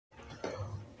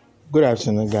Good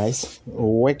afternoon, guys.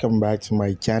 Welcome back to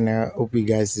my channel. Hope you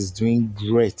guys is doing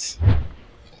great.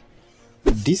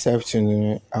 This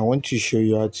afternoon, I want to show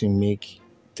you how to make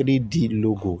 3D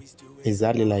logo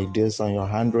exactly like this on your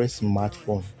Android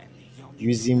smartphone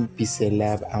using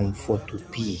pixelLab and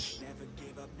photopea.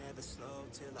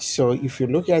 So if you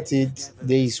look at it,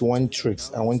 there is one trick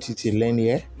I want you to learn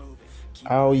here.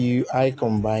 How I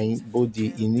combine both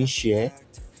the initial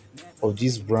of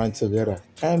this brand together.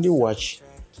 Kindly watch,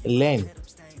 learn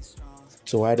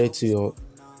to add it to your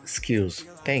skills.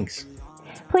 Thanks.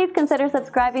 Please consider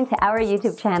subscribing to our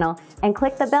YouTube channel and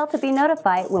click the bell to be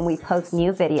notified when we post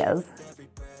new videos.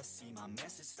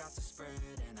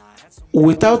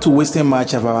 Without wasting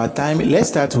much of our time, let's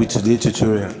start with today's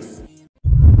tutorial.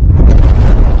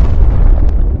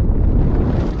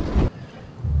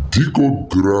 Diko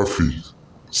graphic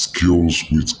skills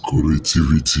with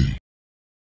creativity.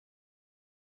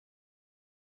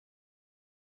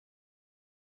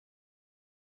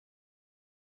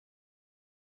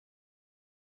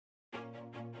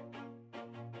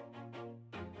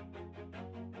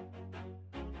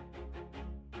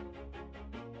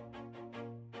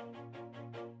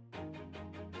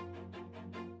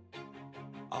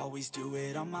 Always do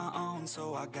it on my own,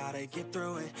 so I gotta get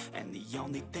through it. And the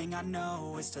only thing I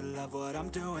know is to love what I'm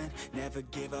doing. Never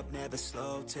give up, never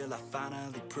slow, till I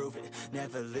finally prove it.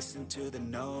 Never listen to the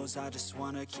no's, I just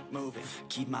wanna keep moving.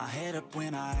 Keep my head up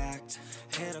when I act,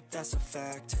 head up, that's a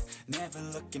fact. Never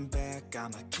looking back,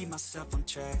 I'ma keep myself on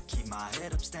track. Keep my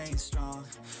head up, staying strong,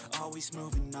 always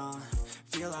moving on.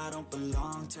 Feel I don't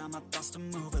belong, tell my thoughts to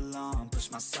move along. Push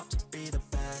myself to be the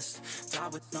best, die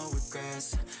with no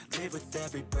regrets. Live with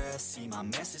every breath, see my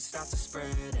message start to spread.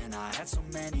 And I had so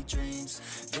many dreams,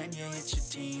 then you hit your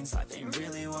teens. Life ain't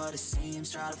really what it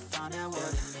seems, try to find out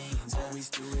what it means. Always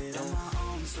do it on my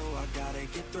own, so I gotta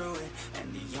get through it.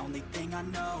 And the only thing I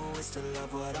know is to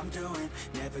love what I'm doing.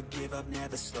 Never give up,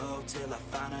 never slow, till I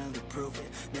finally prove it.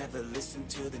 Never listen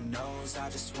to the no's, I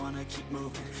just wanna keep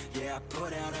moving. Yeah, I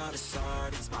put out all this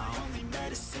art, it's my only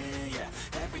medicine. Yeah,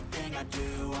 everything I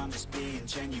do, I'm just being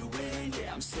genuine.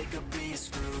 Yeah, I'm sick of being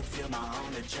screwed, feel my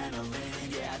own adrenaline.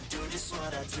 Yeah, I do just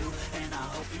what I do, and I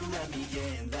hope you let me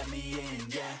in,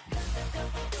 yeah.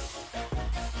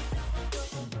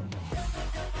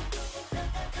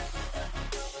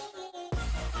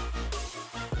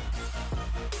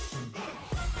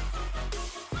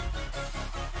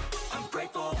 I'm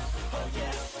grateful, oh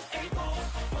yeah, able,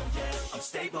 oh yeah, I'm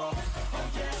stable, oh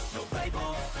yeah, no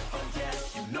label, oh yeah,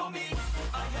 you know me,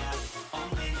 I have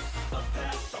only a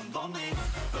path, I'm lonely,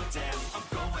 but damn, I'm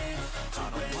going to win. I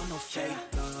don't want no fake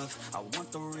love, I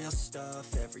want the real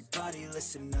stuff. Everybody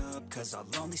listen up, cause I'll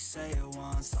only say it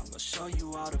once. I'm gonna show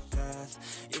you all the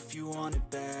path, if you want it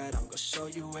bad. I'm gonna show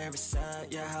you where it's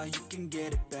at, yeah, how you can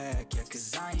get it back. Yeah,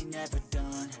 cause I ain't never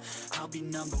done, I'll be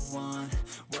number one.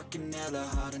 Working hella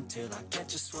hard until I get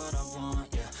just what I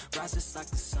want, yeah. Rises like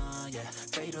the sun, yeah,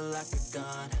 fatal like a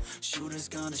gun. Shooter's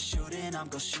gonna shoot and I'm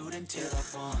gonna shoot until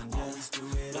I won, yeah. Always do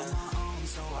it on my own,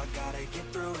 so I gotta get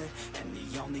through it. And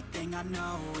the only thing I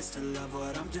know is to love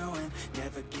what I'm doing.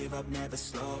 Never give up, never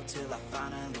slow, till I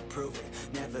finally prove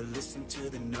it. Never listen to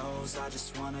the no's, I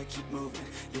just wanna keep moving.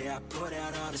 Yeah, I put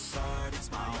out all this art,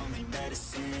 it's my only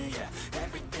medicine. Yeah,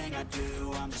 everything I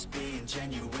do, I'm just being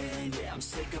genuine. Yeah, I'm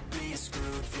sick of being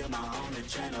screwed, feel my own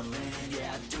adrenaline.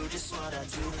 Yeah, I do just what I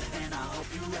do, and I hope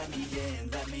you let me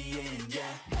in, yeah.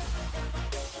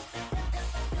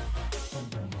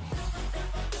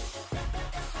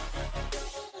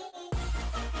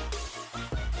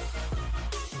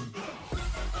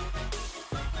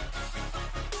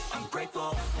 I'm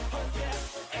grateful, oh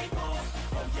yeah, able,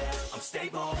 oh yeah, I'm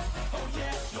stable, oh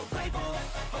yeah, no label,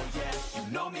 oh yeah,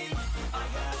 you know me, I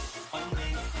have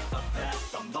only a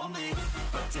path, I'm lonely,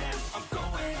 but damn, I'm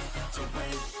going to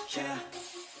win, yeah.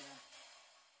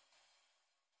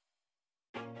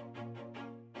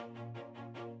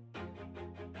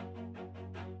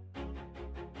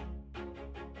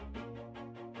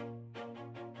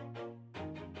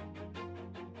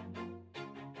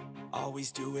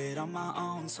 Always do it on my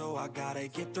own, so I gotta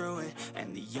get through it.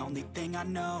 And the only thing I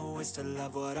know is to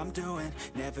love what I'm doing.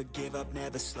 Never give up,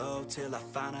 never slow, till I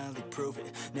finally prove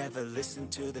it. Never listen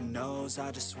to the no's,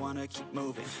 I just wanna keep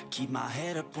moving. Keep my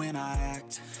head up when I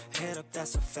act, head up,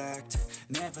 that's a fact.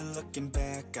 Never looking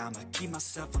back, I'ma keep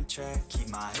myself on track. Keep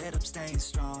my head up, staying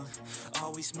strong,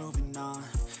 always moving on.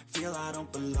 Feel I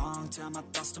don't belong, tell my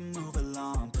thoughts to move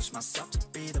along. Push myself to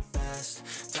be the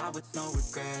best, die with no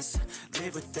regrets.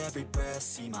 Live with every breath,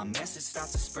 see my message start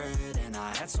to spread. And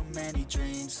I had so many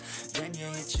dreams. Then you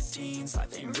hit your teens,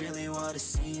 life ain't really what it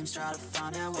seems. Try to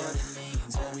find out what it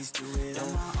means. Always do it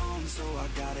on my own, so I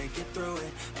gotta get through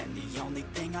it. And the only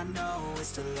thing I know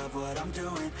is to love what I'm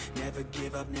doing. Never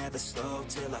give up, never slow,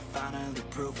 till I finally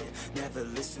prove it. Never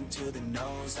listen to the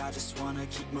no's, I just wanna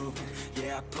keep moving.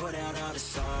 Yeah, I put out all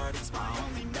this art, it's my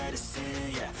only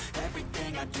medicine. Yeah,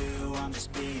 everything I do, I'm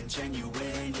just being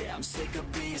genuine. Yeah, I'm sick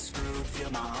of being screwed,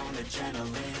 feel my own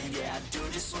adrenaline. Yeah, I do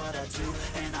just what I do,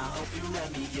 and I hope you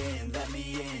let me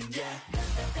in, yeah.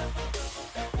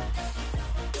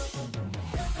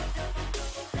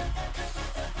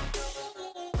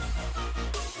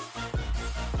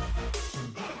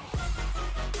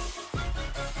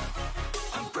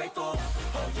 I'm grateful,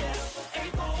 oh yeah,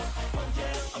 able, oh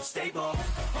yeah, I'm stable,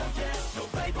 oh yeah, no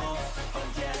label, oh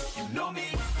yeah, you know me,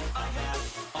 I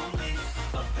have only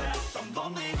a path, I'm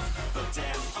lonely, but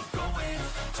damn, I'm going to win.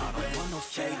 I don't want no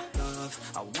fake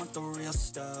love, I want the real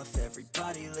stuff.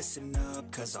 Everybody listen up,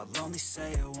 cause I'll only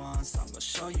say it once. I'm gonna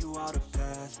show you all the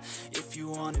path. If you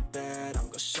want it bad, I'm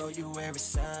gonna show you where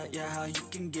it's at. Yeah, how you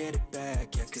can get it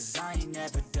back. Yeah, cause I ain't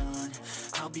never done,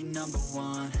 I'll be number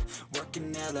one.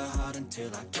 Working hella hard until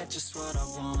I get just what I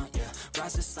want. Yeah,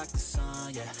 rises like the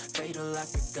sun, yeah, fatal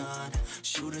like a gun.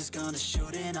 Shooter's gonna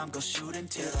shoot and I'm gonna shoot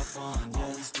until I won. Yeah.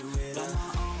 Always do it on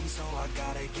my own, so I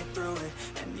gotta get through it.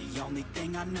 And the only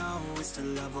thing I know is to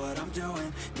love what I'm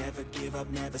doing. Never give up,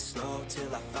 never slow,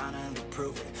 till I finally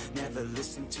prove it. Never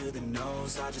listen to the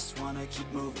no's, I just wanna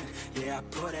keep moving. Yeah, I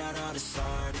put out all this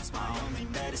art, it's my only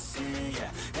medicine.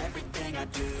 Yeah, everything I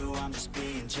do, I'm just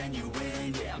being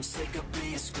genuine. Yeah, I'm sick of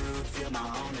being screwed, feel my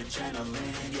own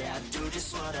adrenaline. Yeah, I do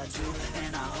just what I do,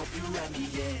 and I hope you let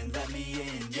me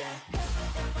in, yeah.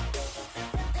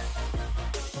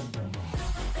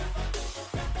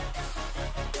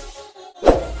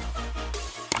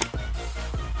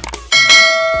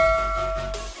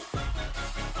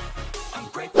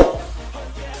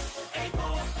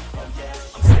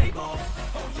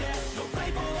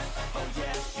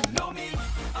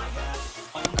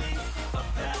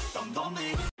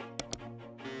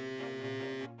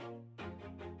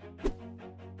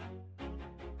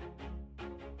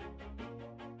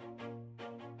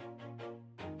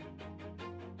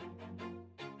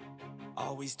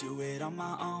 Always do it on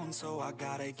my own, so I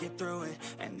gotta get through it.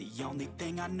 And the only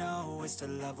thing I know is to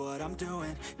love what I'm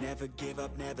doing. Never give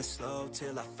up, never slow,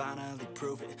 till I finally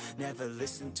prove it. Never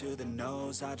listen to the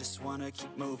no's, I just wanna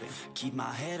keep moving. Keep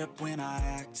my head up when I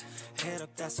act, head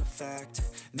up, that's a fact.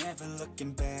 Never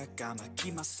looking back, I'ma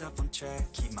keep myself on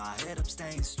track. Keep my head up,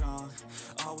 staying strong,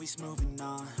 always moving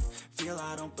on. Feel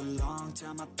I don't belong,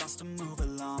 tell my thoughts to move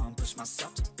along. Push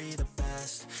myself to be the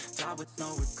best, die with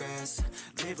no regrets.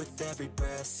 Live with every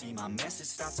breath, see my message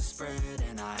start to spread.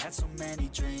 And I had so many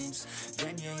dreams.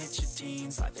 Then you hit your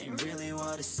teens, life ain't really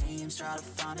what it seems. Try to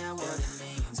find out what it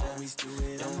means. Always do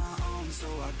it on my own, so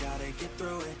I gotta get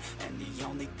through it. And the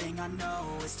only thing I know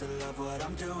is to love what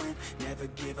I'm doing. Never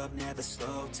give up, never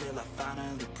slow, till I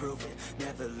finally prove it.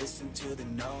 Never listen to the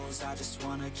no's, I just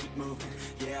wanna keep moving.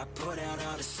 Yeah, I put out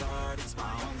all this art, it's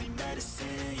my only medicine.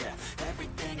 Yeah,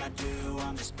 everything I do,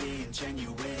 I'm just being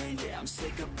genuine. Yeah, I'm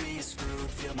sick of being screwed,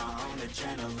 feel my own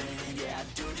adrenaline. Yeah, I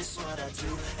do just what I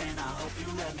do, and I hope you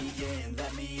let me in,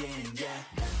 yeah.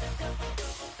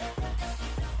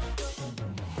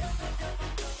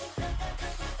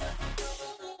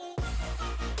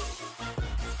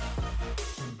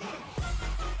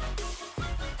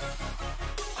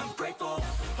 I'm grateful,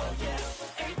 oh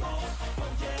yeah, able,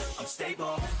 oh yeah, I'm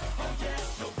stable, oh yeah,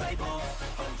 no label,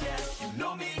 oh yeah, you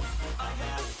know me, I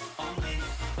have only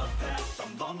a path,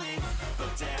 I'm lonely,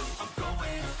 but damn, I'm going to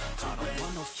win. I don't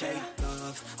want no fake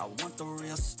love, I want the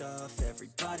real stuff.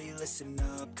 Everybody listen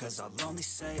up, cause I'll only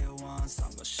say it once.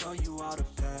 I'm gonna show you all the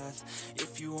path.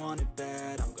 If you want it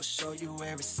bad, I'm gonna show you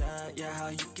where it's at. Yeah, how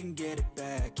you can get it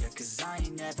back. Yeah, cause I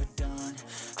ain't never done,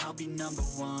 I'll be number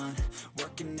one.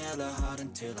 Working hella hard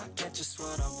until I get just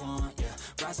what I want.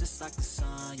 Yeah, rises like the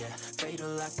sun, yeah, fatal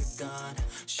like a gun.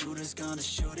 Shooter's gonna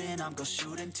shoot and I'm gonna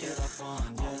shoot until I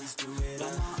won. Yeah. Always do it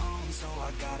on my own, so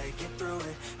I gotta get through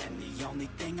it. And the only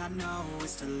thing I know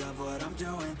is to love what I'm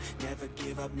doing. Never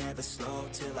give up, never slow,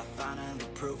 till I finally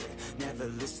prove it. Never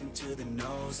listen to the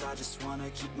no's, I just wanna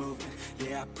keep moving.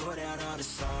 Yeah, I put out all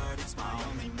this art, it's my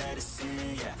only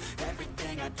medicine. Yeah,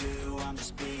 everything I do, I'm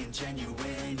just being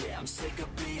genuine. Yeah, I'm sick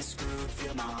of being screwed,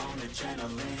 feel my own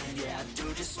adrenaline. Yeah, I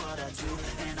do just what I do,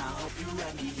 and I hope you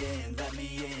let me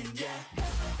in, yeah.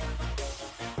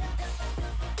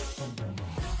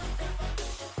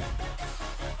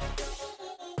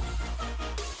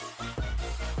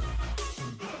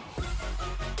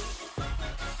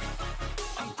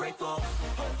 grateful,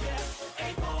 oh yeah,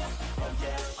 able, oh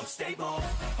yeah, I'm stable,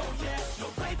 oh yeah, no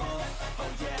label,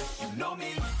 oh yeah, you know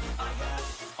me, I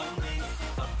have only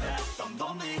a path, I'm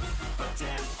lonely, but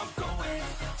damn, I'm going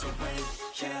to win,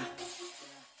 yeah.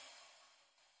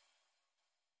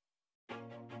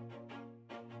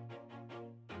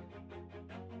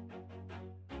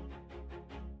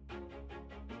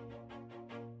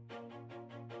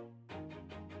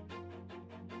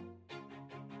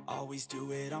 Always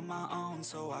do it on my own,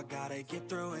 so I gotta get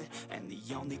through it. And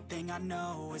the only thing I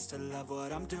know is to love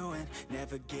what I'm doing.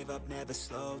 Never give up, never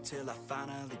slow, till I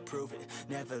finally prove it.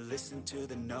 Never listen to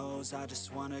the no's, I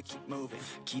just wanna keep moving.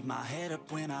 Keep my head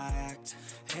up when I act,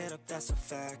 head up, that's a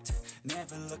fact.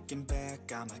 Never looking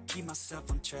back, I'ma keep myself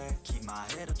on track. Keep my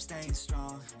head up, staying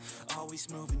strong, always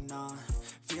moving on.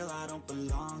 Feel I don't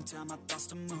belong, tell my thoughts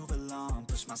to move along.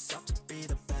 Push myself to be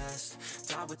the best,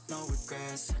 die with no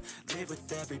regrets. Live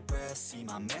with every breath, see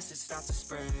my message start to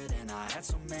spread. And I had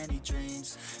so many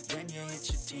dreams, then you hit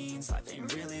your teens. Life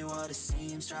ain't really what it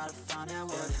seems, try to find out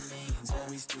what it means.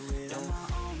 Always do it on my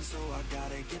own, so I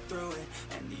gotta get through it.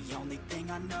 And the only thing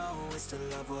I know is to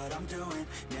love what I'm doing.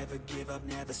 Never give up,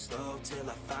 never slow, till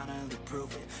I finally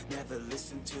prove it. Never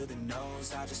listen to the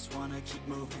no's, I just wanna keep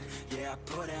moving. Yeah, I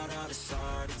put out all this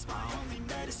art, it's my only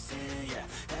medicine. Yeah,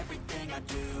 everything I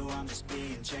do, I'm just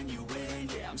being genuine.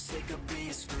 Yeah, I'm sick of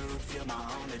being screwed, feel my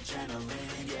own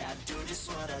adrenaline. Yeah, I do just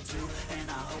what I do, and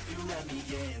I hope you let me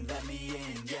in,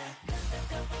 yeah.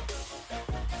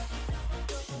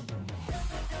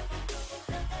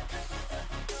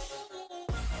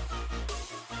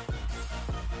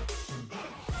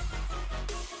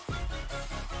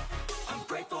 I'm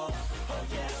grateful, oh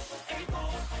yeah, able,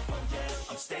 oh yeah,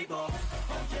 I'm stable,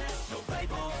 oh yeah, no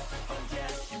label, oh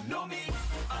yeah, you know me,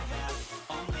 I have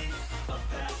only a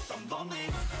path, I'm lonely,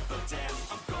 but damn,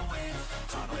 I'm going to win.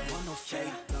 I don't want no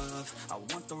fake love, I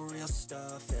want the real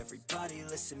stuff. Everybody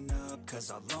listen up,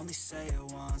 cause I'll only say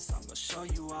it once. I'm gonna show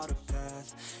you all the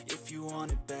path, if you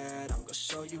want it bad. I'm gonna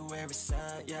show you where it's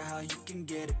at, yeah, how you can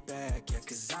get it back. Yeah,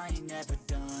 cause I ain't never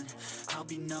done, I'll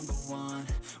be number one.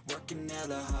 Working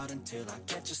hella hard until I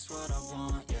get just what I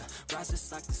want, yeah.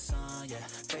 Rises like the sun, yeah,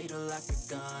 fatal like a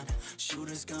gun.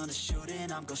 Shooter's gonna shoot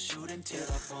and I'm gonna shoot until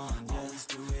I won, yeah. Always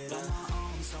do it on my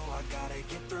own, so I gotta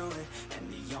get through it.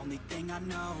 And the only thing I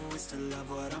know is to love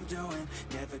what I'm doing.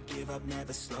 Never give up,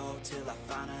 never slow, till I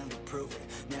finally prove it.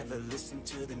 Never listen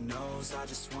to the no's, I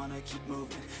just wanna keep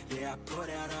moving. Yeah, I put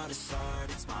out all this art,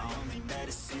 it's my only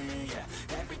medicine.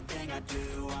 Yeah, everything I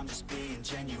do, I'm just being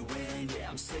genuine. Yeah,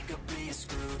 I'm sick of being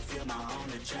screwed, feel my own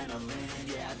adrenaline.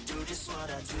 Yeah, I do just what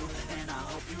I do, and I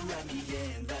hope you let me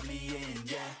in,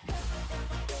 yeah.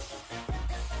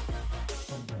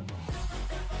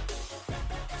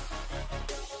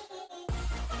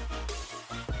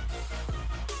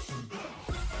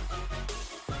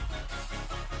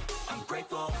 I'm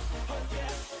grateful, oh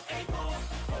yeah, able,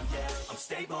 oh yeah, I'm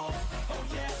stable, oh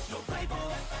yeah, no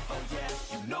label, oh yeah,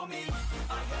 you know me,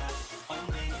 I have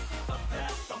only a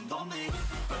path, I'm lonely,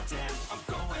 but damn, I'm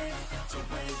going to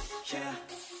win, yeah.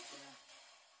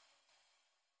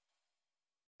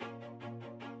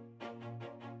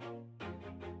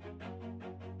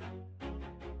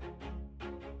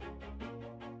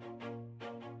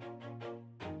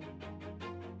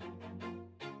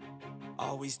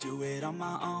 Always do it on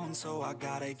my own, so I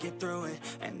gotta get through it.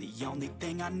 And the only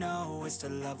thing I know is to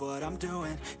love what I'm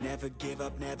doing. Never give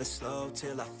up, never slow,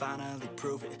 till I finally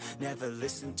prove it. Never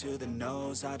listen to the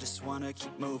no's, I just wanna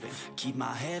keep moving. Keep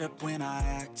my head up when I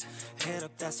act, head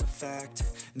up, that's a fact.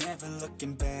 Never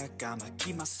looking back, I'ma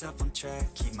keep myself on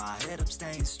track. Keep my head up,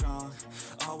 staying strong,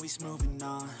 always moving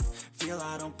on. Feel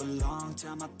I don't belong,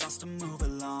 tell my thoughts to move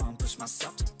along. Push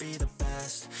myself to be the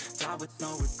best, die with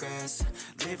no regrets.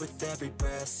 Live with every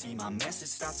breath, see my message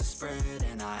start to spread.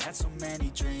 And I had so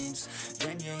many dreams,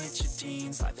 then you hit your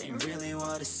teens. Life ain't really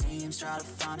what it seems, try to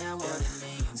find out what it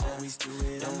means. Always do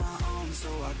it on my own, so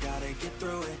I gotta get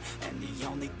through it. And the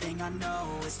only thing I know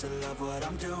is to love what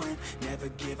I'm doing. Never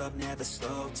give up, never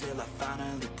slow, till I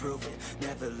finally prove it.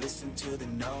 Never listen to the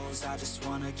no's, I just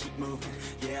wanna keep moving.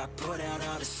 Yeah, I put out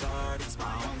all this art, it's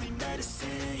my only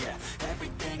medicine. Yeah,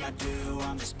 everything I do,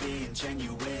 I'm just being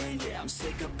genuine. Yeah, I'm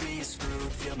sick of being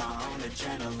screwed, feel my own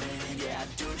adrenaline. Yeah, I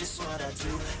do just what I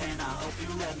do, and I hope you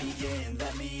let me in,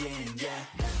 yeah.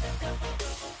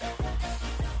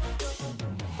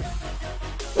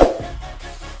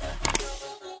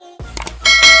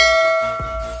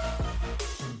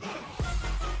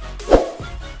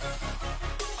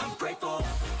 I'm grateful,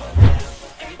 oh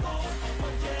yeah, able,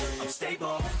 oh yeah, I'm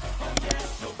stable, oh yeah,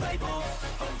 no label,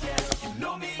 oh yeah, you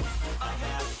know me, I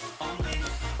have only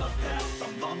a path,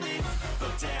 I'm lonely,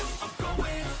 but damn, I'm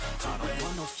going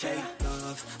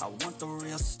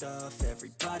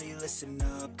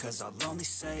cause I'll only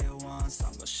say it once.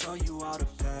 I'm gonna show you all the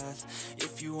path.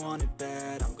 If you want it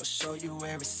bad, I'm gonna show you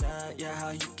where it's at. Yeah,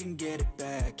 how you can get it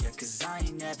back. Yeah, cause I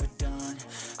ain't never done.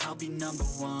 I'll be number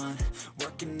one,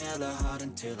 working hella hard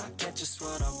until I get just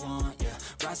what I want. Yeah,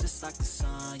 rises like the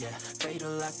sun, yeah,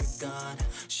 fatal like a gun.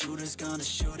 Shooters gonna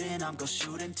shoot and I'm gonna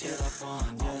shoot until I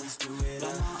won. Yeah, always do it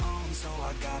on my own, so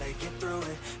I gotta get through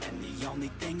it. And the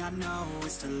only thing I know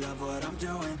is to love what I'm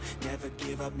doing. Never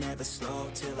give up, never slow,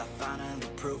 till I finally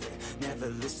prove it. Never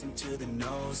listen to the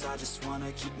no's, I just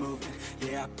wanna keep moving.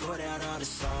 Yeah, I put out all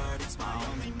this art, it's my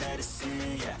only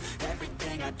medicine. Yeah,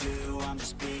 everything I do, I'm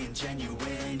just being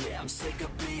genuine. Yeah, I'm sick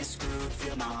of being screwed,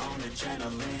 feel my own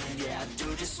adrenaline. Yeah, I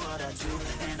do just what I do,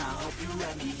 and I hope you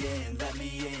let me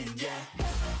in, yeah.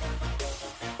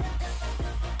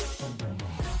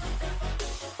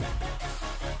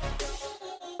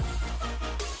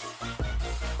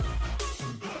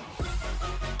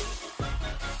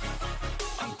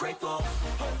 I'm grateful,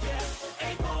 oh yeah,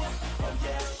 able, oh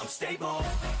yeah, I'm stable,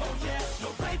 oh yeah, no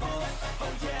label,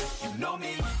 oh yeah, you know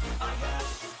me, I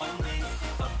have only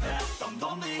a path, I'm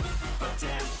lonely, but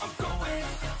damn, I'm going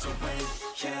to win,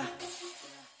 yeah.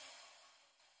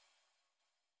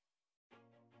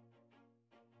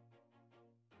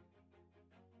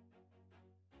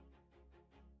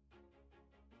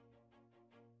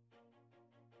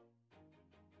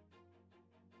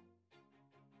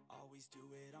 Always do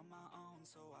it on my own,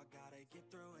 so I gotta get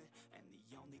through it. And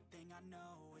the only thing I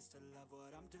know is to love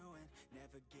what I'm doing.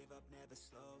 Never give up, never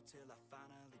slow, till I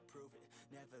finally prove it.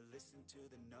 Never listen to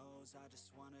the no's, I just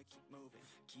wanna keep moving.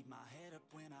 Keep my head up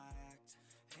when I act,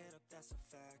 head up, that's a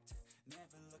fact.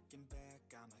 Never looking back,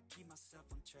 I'ma keep myself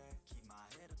on track. Keep my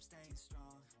head up, staying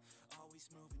strong, always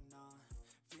moving on.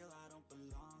 Feel I don't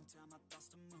belong, tell my thoughts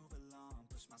to move along.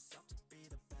 Push myself to be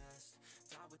the best,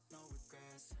 die with no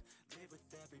regrets. Live with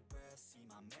every breath, see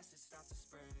my message start to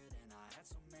spread. And I had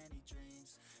so many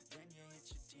dreams, then you hit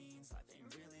your teens. Life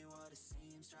ain't really what it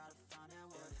seems, try to find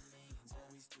out what it means.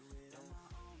 Always do it on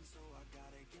my own, so I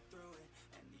gotta get through it.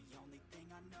 And the only thing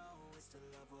I know is to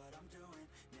love what I'm doing.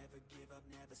 Never give up,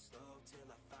 never slow, till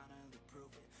I finally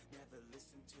prove it. Never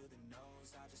listen to the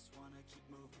no's, I just wanna keep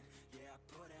moving. Yeah, I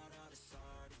put out all this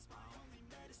art, it's my only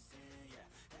medicine. Yeah,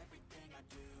 everything I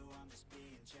do, I'm just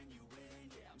being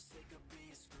genuine. Yeah, I'm sick of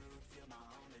being screwed, feel my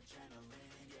own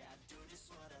adrenaline. Yeah, I do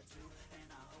just what I do, and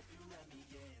I hope you let me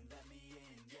in,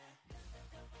 yeah.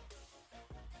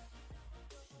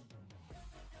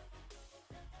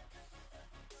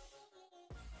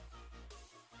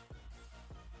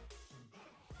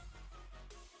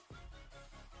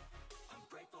 I'm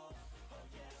grateful, oh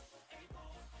yeah,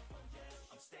 able, oh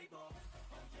yeah, I'm stable,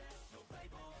 oh yeah, no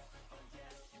label, oh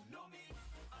yeah, you know me,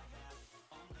 I have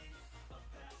only a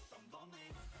path, I'm lonely,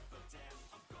 but damn,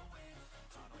 I'm going to win.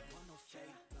 I don't want no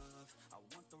fake love, I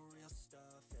want the real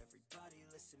stuff. Everybody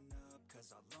listen up,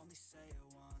 cause I'll only say it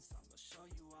once. I'm gonna show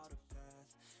you all the path.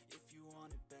 If you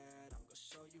want it bad, I'm gonna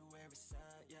show you where it's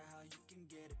at. Yeah, how you can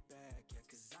get it back. Yeah,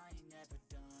 cause I ain't never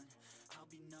done, I'll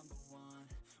be number one,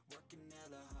 working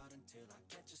hella hard until I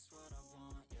get just what I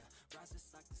want. Yeah,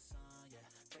 rises like the sun, yeah,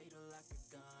 fatal like a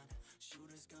gun.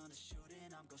 Shooters gonna shoot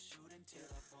and I'm gonna shoot until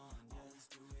I won. Yeah, always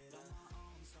do it on my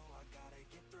own, so I gotta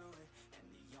get through it. And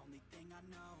the only thing I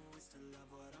know is to love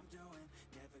what I'm doing.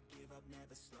 Never give up,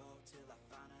 never slow, till I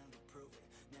finally prove it.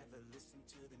 Never listen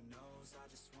to the no's, I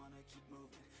just wanna keep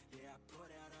moving. Yeah, I put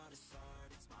out all this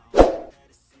art, it's my own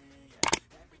medicine.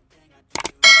 Yeah, everything I do,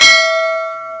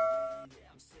 yeah,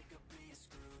 I'm sick of being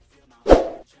screwed, feel my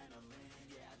own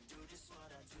adrenaline. Yeah, I do just what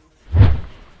I do, yeah.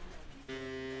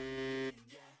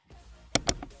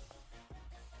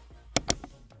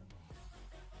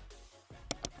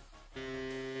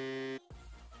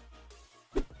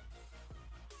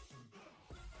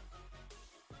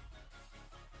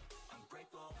 I'm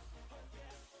grateful, oh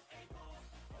yeah, able,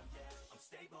 oh yeah, I'm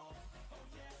stable, oh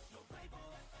yeah, no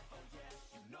label, oh yeah,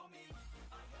 you know me,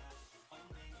 I have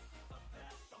only a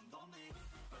path, I'm lonely,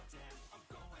 but damn, I'm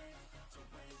going to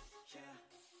win, yeah.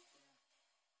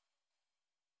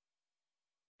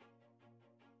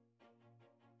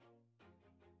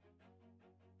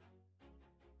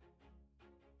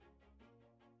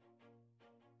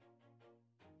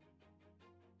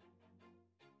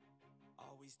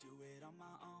 Always do it on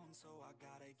my own, so I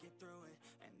gotta get through it.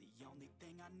 And the only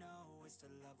thing I know is to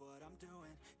love what I'm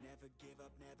doing. Never give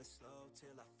up, never slow,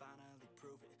 till I finally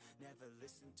prove it. Never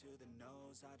listen to the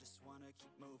no's, I just wanna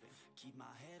keep moving. Keep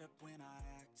my head up when I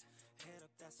act, head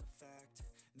up, that's a fact.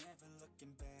 Never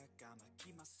looking back, I'ma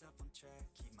keep myself on track.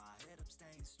 Keep my head up,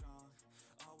 staying strong,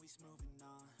 always moving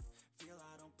on. Feel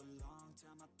I don't belong,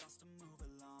 tell my thoughts to move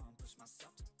along. Push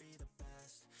myself to be the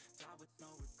best, die with no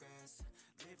regrets.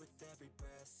 Live live with every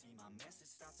breath, see my message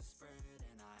start to spread.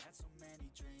 And I had so many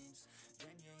dreams,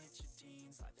 then you hit your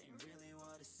teens. Life ain't really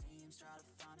what it seems, try to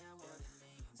find out what it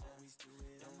means. Always do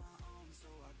it on my own,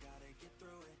 so I gotta get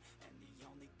through it. And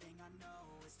the only thing I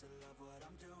know is to love what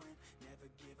I'm doing. Never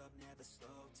give up, never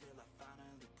slow, till I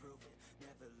finally prove it.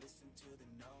 Never listen to the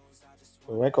no's, I just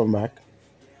Welcome back.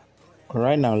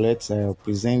 Right now, let's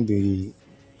present the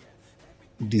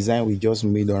design we just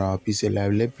made on our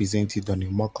pixelLab. Let's present it on a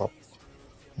mockup,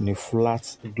 on a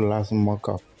flat glass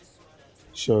mockup.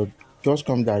 So just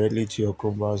come directly to your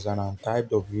Chrome browser and type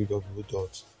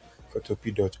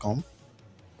www.photopea.com.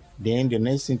 Then the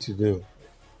next thing to do,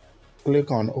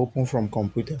 click on Open from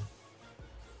Computer.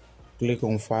 Click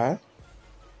on File.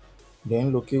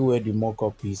 Then locate where the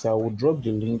mockup is. I will drop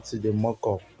the link to the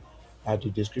mockup at the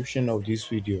description of this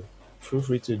video. Feel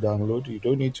free to download. You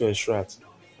don't need to extract.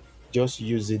 Just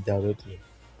use it directly.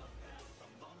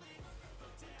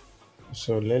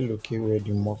 So let's locate where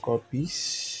the mockup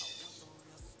is.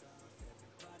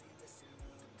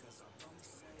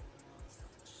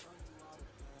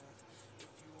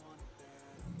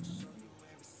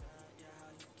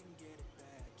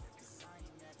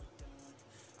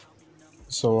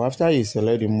 So after you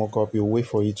select the mockup, you wait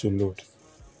for it to load.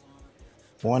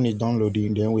 When it's done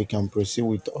loading, then we can proceed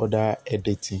with other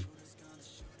editing.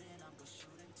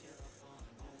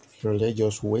 So let's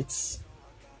just wait.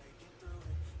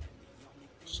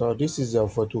 So this is our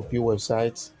photopea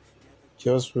website.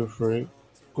 Just feel free,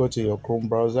 go to your Chrome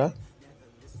browser.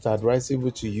 It's advisable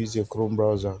to use your Chrome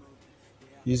browser.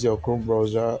 Use your Chrome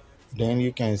browser, then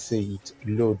you can see it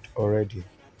load already.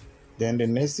 Then the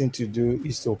next thing to do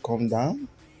is to come down.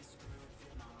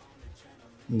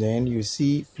 Then you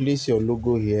see, place your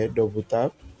logo here, double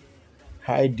tap,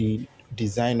 hide the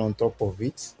design on top of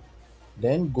it.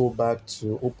 Then go back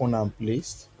to open and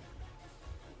place.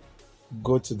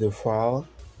 Go to the file.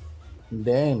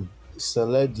 Then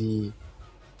select the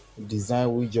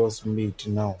design we just made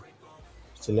now.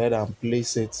 Select and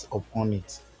place it upon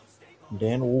it.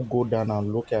 Then we'll go down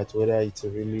and look at whether it's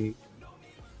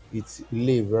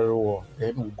lay very well.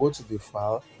 Then we'll go to the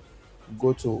file,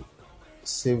 go to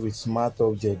save with smart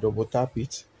object, double tap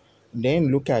it.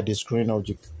 Then look at the screen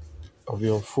object of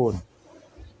your phone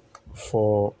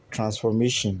for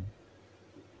transformation.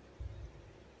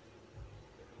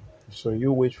 So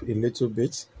you wait a little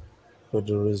bit for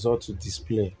the result to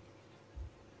display.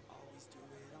 always do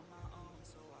it on my own,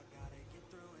 so I gotta get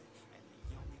through it. And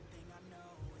the only thing I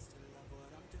know is to love what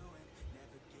I'm doing.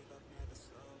 Never give up, never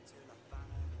slow, till I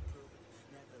finally prove it.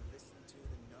 Never listen to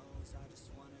the no's, I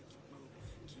just wanna keep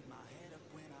moving. Keep my head up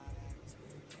when I act,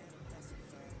 head up, that's a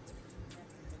fact.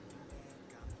 Never looking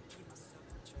back, I'ma keep myself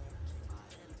in check. Keep my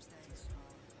head up, staying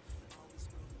strong, always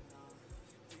moving on.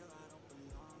 Feel I don't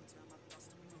belong, tell my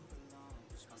thoughts to move along.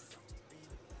 Push myself to be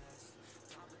the best,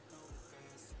 top with no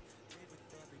regrets. Live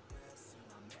with every breath, see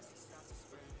my message start to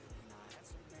spread. And I had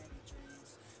so many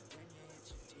dreams, when you hit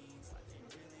your teens. Life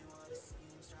ain't really what it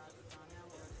seems, try to find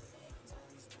out what it means.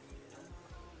 Always do it on my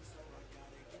own, so I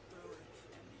gotta get through it.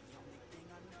 And the only thing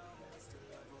I know is to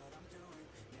love what I'm doing.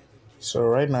 Never give So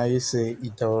right now you say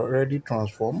it already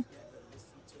transformed,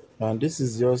 and this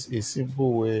is just a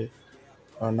simple way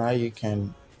on how you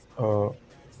can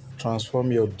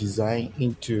transform your design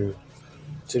into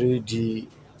 3D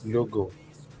logo.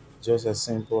 Just as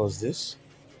simple as this.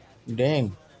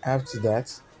 Then after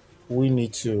that, we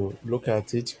need to look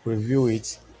at it, preview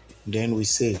it, then we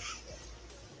save.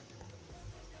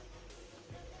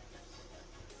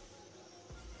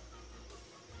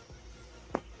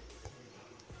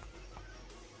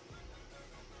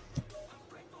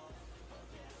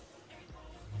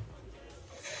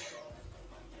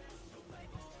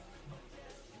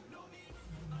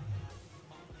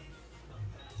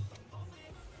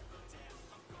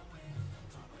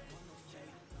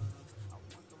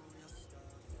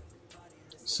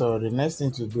 So the next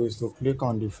thing to do is to click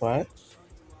on the file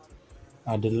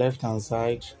at the left hand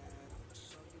side.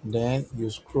 Then you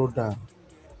scroll down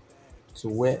to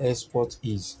where export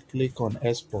is. Click on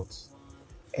export.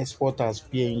 Export as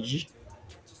PNG.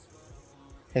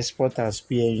 Export as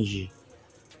PNG.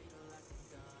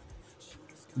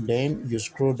 Then you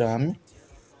scroll down.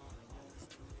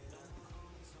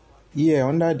 Here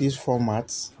under this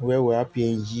format where we have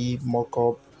PNG,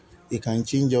 mockup, you can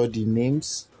change all the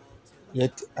names.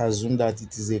 Let's assume that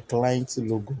it is a client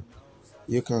logo.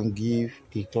 You can give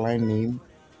a client name,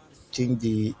 change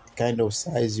the kind of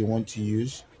size you want to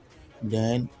use,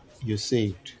 then you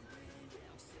saved.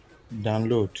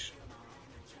 Download.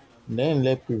 Then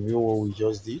let's preview what we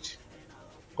just did.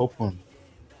 Open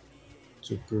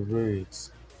to preview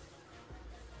it.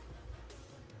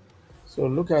 So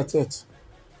look at it.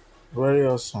 Very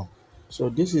awesome. So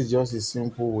this is just a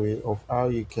simple way of how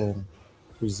you can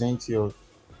present your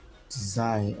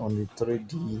design on the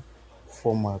 3D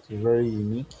format. Very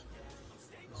unique.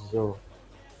 So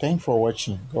thanks for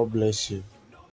watching. God bless you.